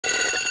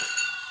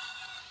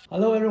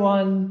Hello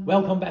everyone,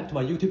 welcome back to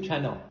my YouTube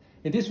channel.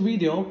 In this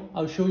video,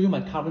 I'll show you my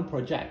current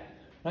project.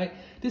 Right?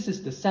 This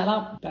is the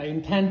setup that I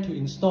intend to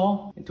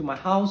install into my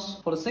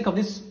house. For the sake of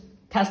this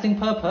testing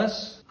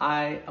purpose,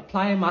 I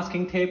apply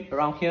masking tape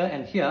around here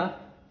and here.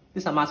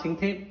 These are masking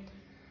tape.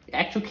 The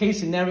actual case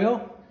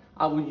scenario,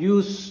 I will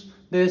use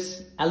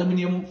this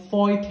aluminium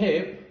foil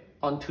tape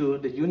onto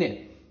the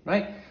unit.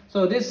 Right?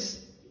 So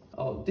this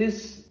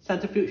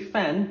centrifuge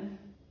fan,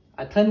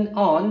 I turn it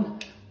on,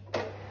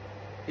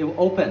 it will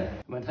open.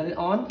 When I turn it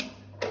on,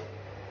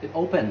 it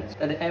opens,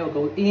 and the air will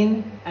go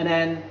in, and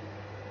then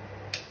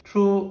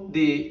through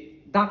the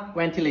duct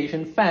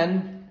ventilation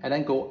fan, and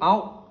then go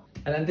out.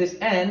 And then this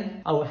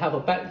end, I will have a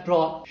back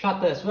draught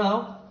shutter as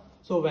well.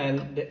 So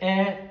when the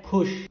air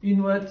push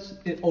inwards,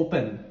 it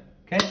open.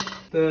 Okay.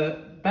 The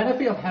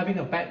benefit of having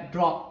a back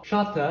draught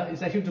shutter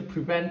is actually to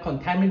prevent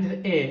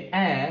contaminated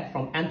air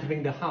from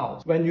entering the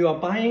house. When you are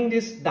buying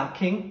this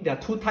ducting, there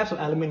are two types of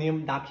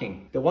aluminium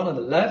ducting. The one on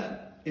the left,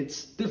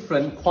 it's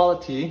different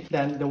quality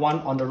than the one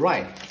on the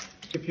right.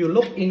 If you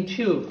look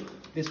into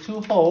these two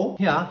holes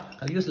here,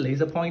 I'll use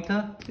laser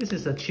pointer. This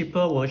is a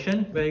cheaper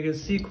version where you can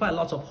see quite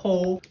lots of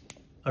holes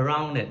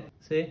around it.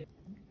 See?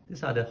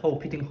 These are the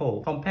pitting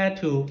hole. Compared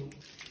to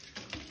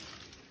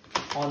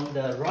on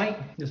the right,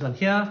 this one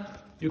here,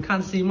 you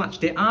can't see much.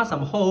 There are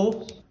some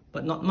holes,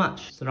 but not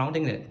much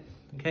surrounding it.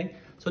 Okay?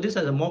 So this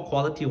is a more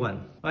quality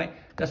one, right?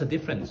 That's a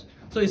difference.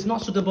 So it's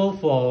not suitable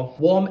for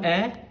warm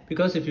air,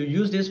 because if you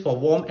use this for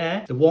warm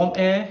air, the warm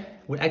air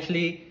will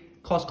actually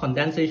cause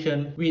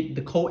condensation with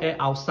the cold air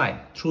outside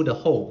through the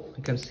hole.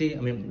 You can see,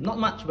 not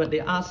much, but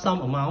there are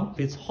some amount.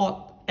 If it's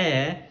hot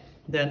air,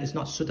 then it's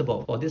not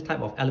suitable for this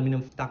type of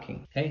aluminum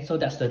ducting. Okay, so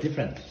that's the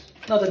difference.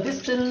 Now the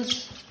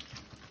distance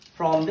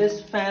from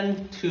this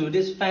fan to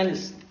this fan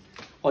is,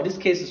 for this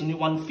case, is only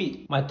 1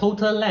 feet. My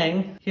total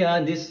length here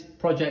in this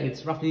project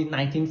is roughly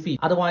 19 feet.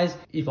 Otherwise,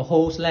 if a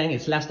hole's length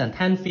is less than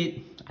 10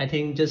 feet, I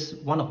think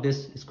just one of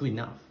this is good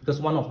enough, because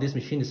one of this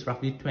machine is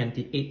roughly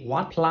 28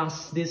 watt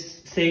plus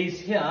this says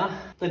here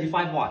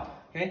 35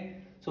 watt. Okay,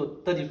 so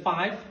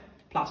 35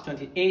 plus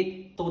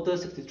 28, total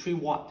 63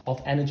 watt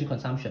of energy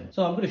consumption.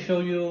 So I'm going to show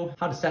you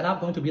how the setup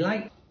is going to be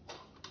like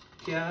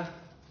here.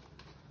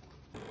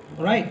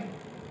 Alright,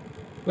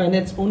 when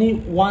it's only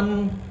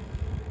one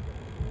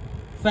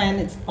fan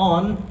it's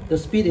on, the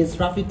speed is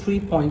roughly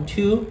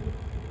 3.2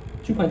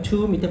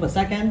 meter per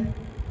second.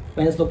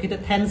 When it's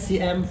located 10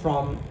 cm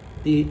from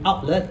the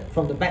outlet,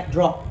 from the back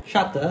drop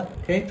shutter,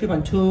 okay,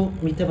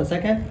 3.2 meter per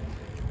second.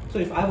 So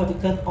if I were to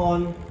turn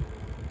on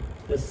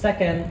the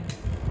second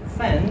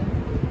fan,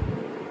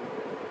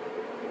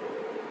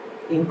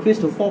 increase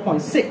to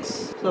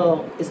 4.6.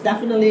 So it's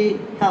definitely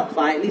helped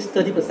by at least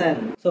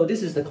 30%. So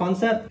this is the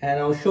concept,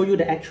 and I'll show you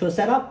the actual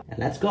setup, and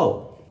let's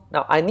go.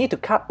 Now I need to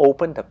cut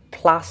open the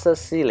plaster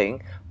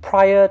ceiling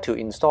prior to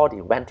install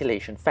the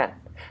ventilation fan.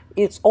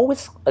 It's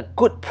always a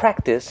good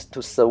practice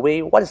to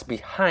survey what is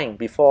behind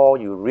before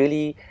you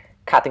really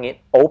cutting it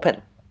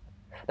open.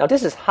 Now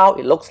this is how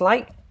it looks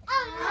like.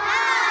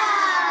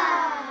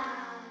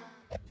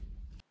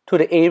 To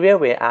the area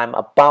where I'm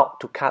about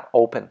to cut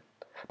open.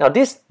 Now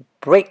this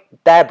brake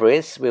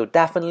debris will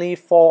definitely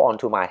fall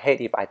onto my head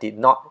if I did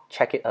not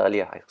check it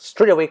earlier. I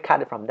straight away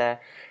cut it from there.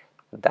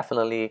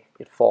 Definitely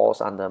it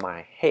falls under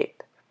my head.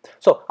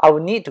 So I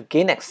will need to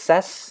gain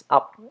access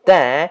up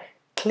there,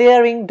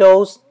 clearing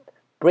those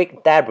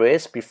brake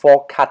debris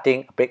before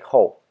cutting a big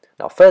hole.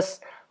 Now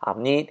first, I'll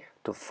need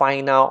to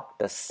find out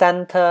the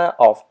center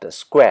of the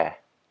square,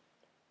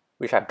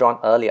 which I've drawn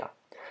earlier.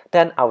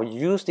 Then I will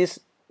use this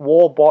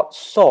wallboard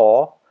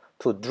saw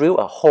to drill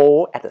a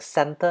hole at the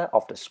center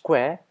of the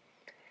square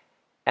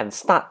and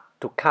start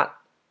to cut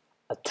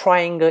a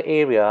triangle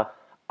area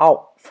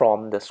out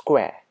from the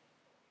square.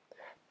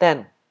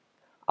 Then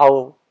I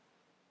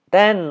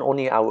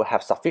will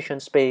have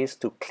sufficient space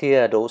to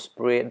clear those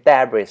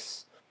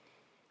debris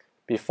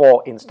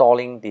before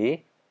installing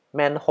the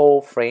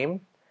manhole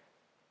frame,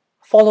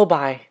 followed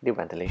by the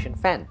ventilation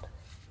fan.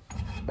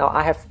 Now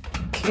I have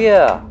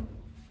cleared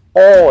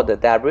all the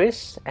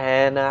debris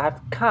and I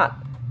have cut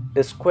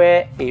the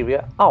square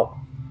area out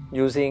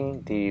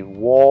using the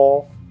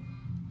wall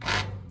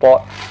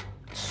board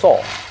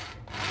saw.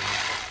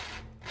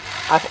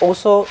 I've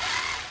also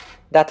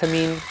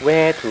determined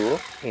where to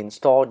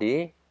install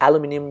the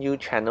aluminium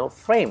U-channel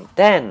frame.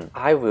 Then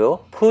I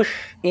will push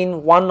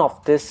in one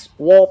of this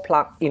wall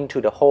plug into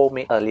the hole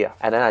made earlier,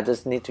 and then I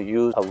just need to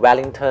use a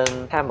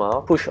Wellington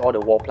hammer, push all the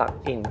wall plug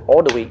in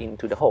all the way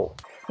into the hole.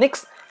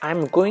 Next,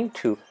 I'm going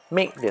to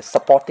make the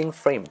supporting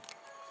frame.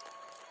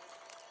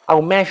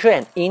 I'll measure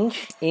an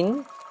inch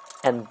in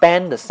and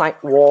bend the side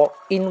wall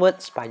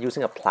inwards by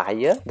using a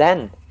plier.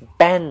 Then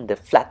bend the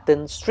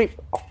flattened strip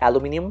of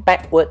aluminium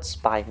backwards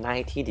by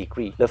 90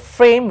 degrees. The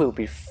frame will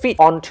be fit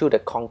onto the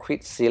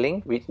concrete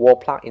ceiling with wall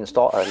plug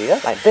installed earlier,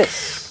 like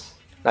this.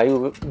 Now you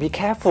will be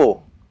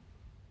careful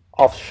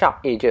of sharp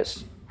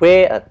edges.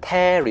 Wear a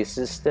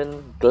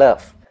tear-resistant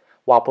glove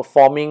while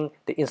performing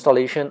the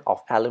installation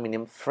of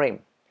aluminium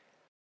frame.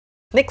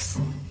 Next,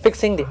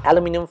 fixing the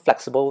aluminium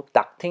flexible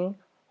ducting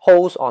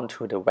holes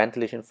onto the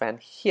ventilation fan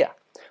here.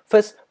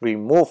 First,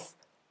 remove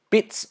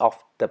bits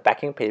of the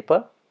backing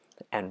paper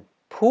and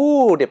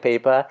pull the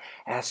paper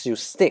as you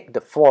stick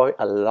the foil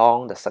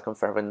along the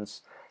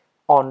circumference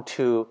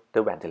onto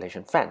the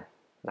ventilation fan.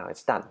 Now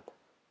it's done.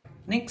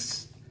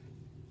 Next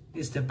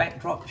is the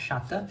back draught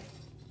shutter.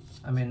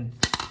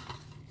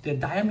 The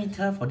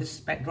diameter for this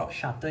back draught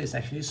shutter is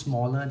actually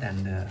smaller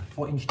than the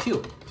 4-inch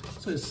tube,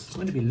 so it's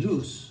going to be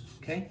loose.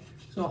 Okay,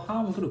 so how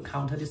I'm going to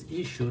counter this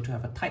issue to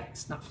have a tight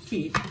snug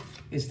fit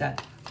is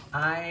that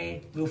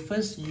I will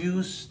first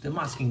use the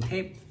masking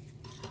tape,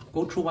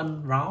 go through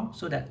one round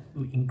so that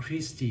we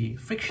increase the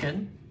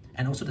friction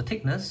and also the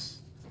thickness,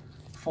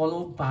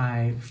 followed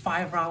by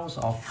 5 rounds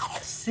of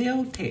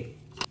seal tape,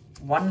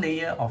 1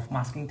 layer of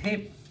masking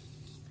tape,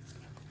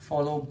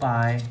 followed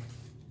by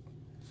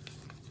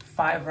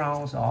 5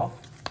 rounds of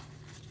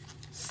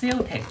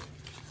seal tape.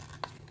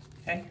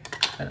 Okay,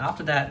 and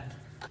after that,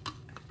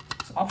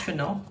 it's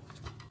optional,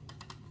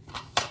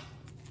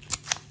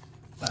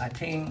 but I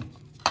think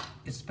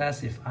it's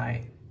best if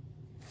I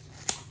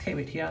tape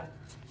it here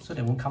so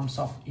they won't come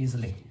off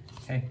easily.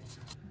 Okay,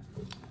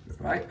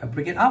 right, I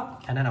bring it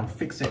up and then I'll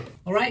fix it.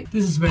 All right,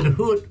 this is where the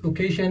hood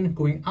location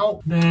going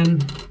out.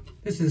 Then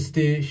this is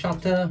the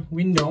shutter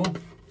window.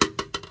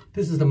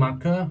 This is the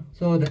marker,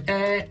 so the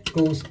air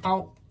goes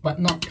out but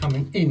not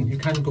coming in. You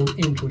can't go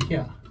in through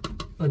here.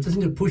 So I just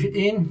need to push it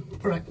in.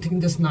 All right, I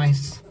think that's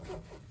nice.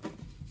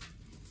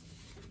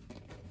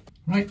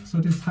 Right,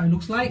 so this is how it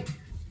looks like.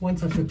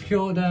 Once I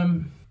secure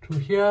them through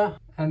here,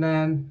 and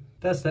then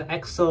that's the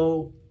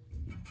axial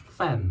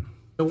fan.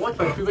 So watch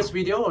my previous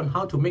video on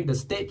how to make the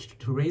stage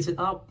to raise it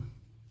up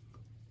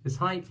this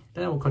height.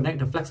 Then I will connect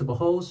the flexible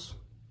hose,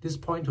 this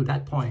point to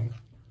that point.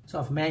 So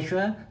I've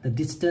measured the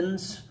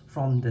distance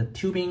from the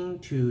tubing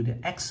to the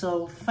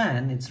axial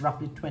fan. It's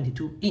roughly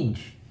 22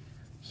 inch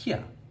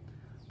here.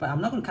 But I'm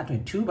not going to cut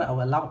 22, but I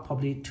will allow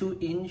probably 2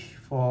 inch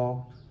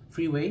for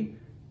freeway.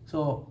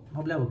 So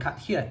probably I will cut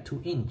here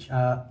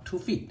 2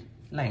 feet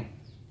length,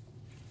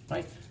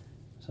 right?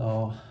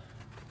 So,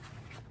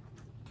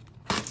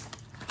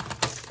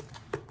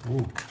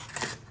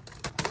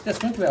 there's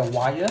going to be a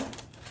wire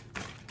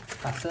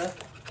cutter.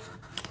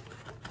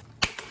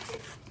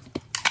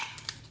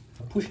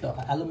 Push the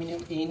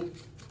aluminium in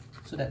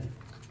so that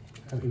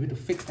I'll be able to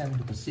fix them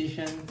into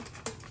position,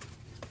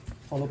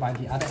 followed by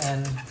the other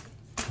end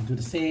and do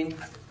the same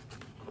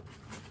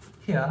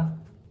here, a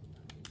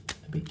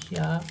bit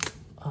here.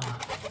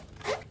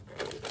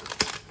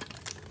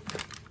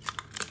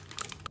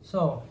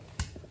 So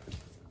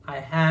I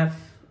have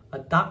a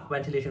duct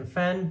ventilation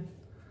fan,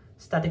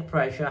 static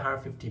pressure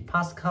 150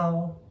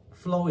 pascal,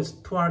 flow is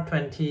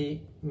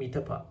 220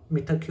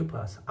 meter cube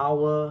per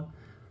hour,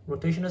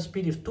 rotational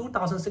speed is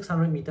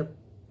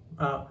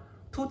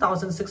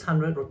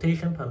 2,600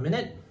 rotation per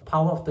minute,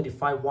 power of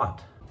 35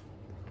 watt.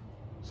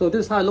 So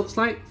this is how it looks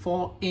like,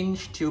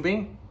 4-inch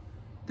tubing.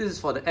 This is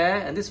for the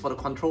air and this is for the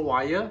control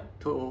wire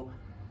to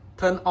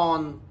turn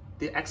on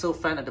the axial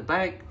fan at the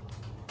back,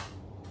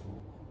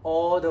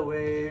 all the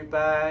way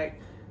back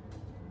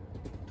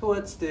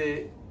towards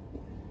the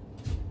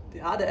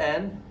other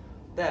end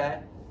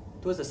there,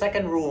 towards the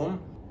second room,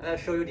 and I'll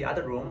show you the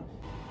other room.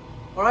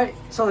 Alright,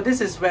 so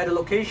this is where the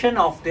location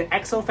of the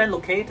axial fan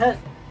located.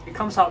 It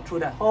comes out through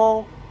that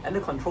hole and the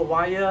control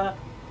wire.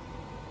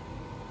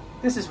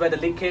 This is where the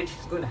leakage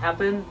is going to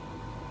happen.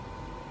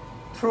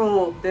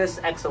 Through this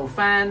axial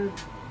fan,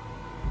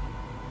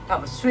 I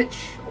have a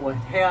switch over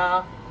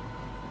here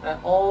and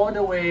all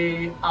the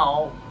way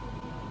out.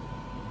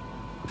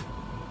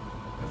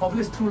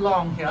 Probably it's too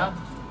long here.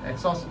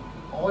 Exhaust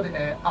all the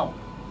air out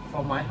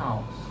from my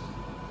house.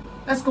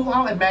 Let's go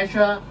out and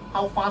measure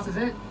how fast is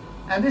it.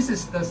 And this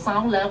is the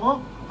sound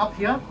level up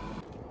here.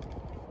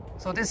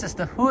 So this is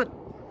the hood.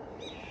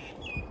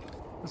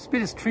 The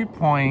speed is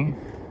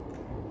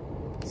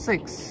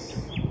 3.6.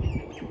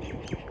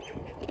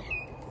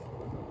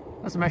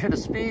 Let's measure the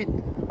speed.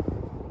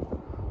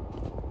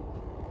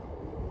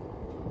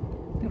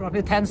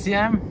 Roughly 10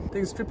 cm. I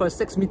think it's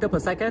 3.6 meters per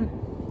second.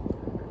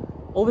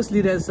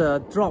 Obviously there's a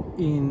drop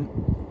in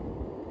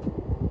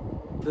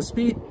the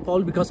speed,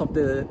 probably because of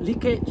the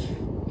leakage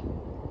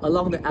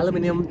along the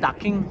aluminium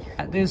ducting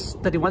at this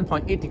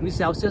 31.8 degrees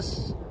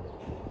Celsius,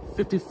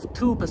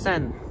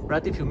 52%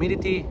 relative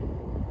humidity.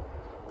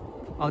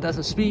 Oh, that's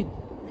the speed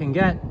you can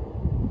get.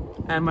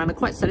 And I'm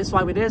quite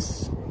satisfied with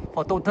this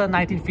for total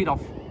 19 feet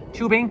of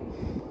tubing.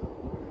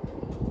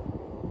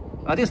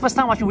 This is the first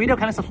time watching video,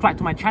 kindly subscribe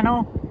to my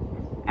channel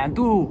and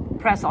do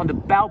press on the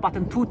bell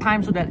button 2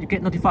 times so that you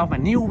get notified of my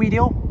new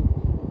video.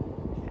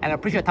 And I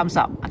appreciate a thumbs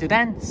up. Until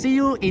then, see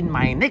you in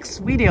my next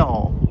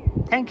video.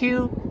 Thank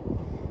you.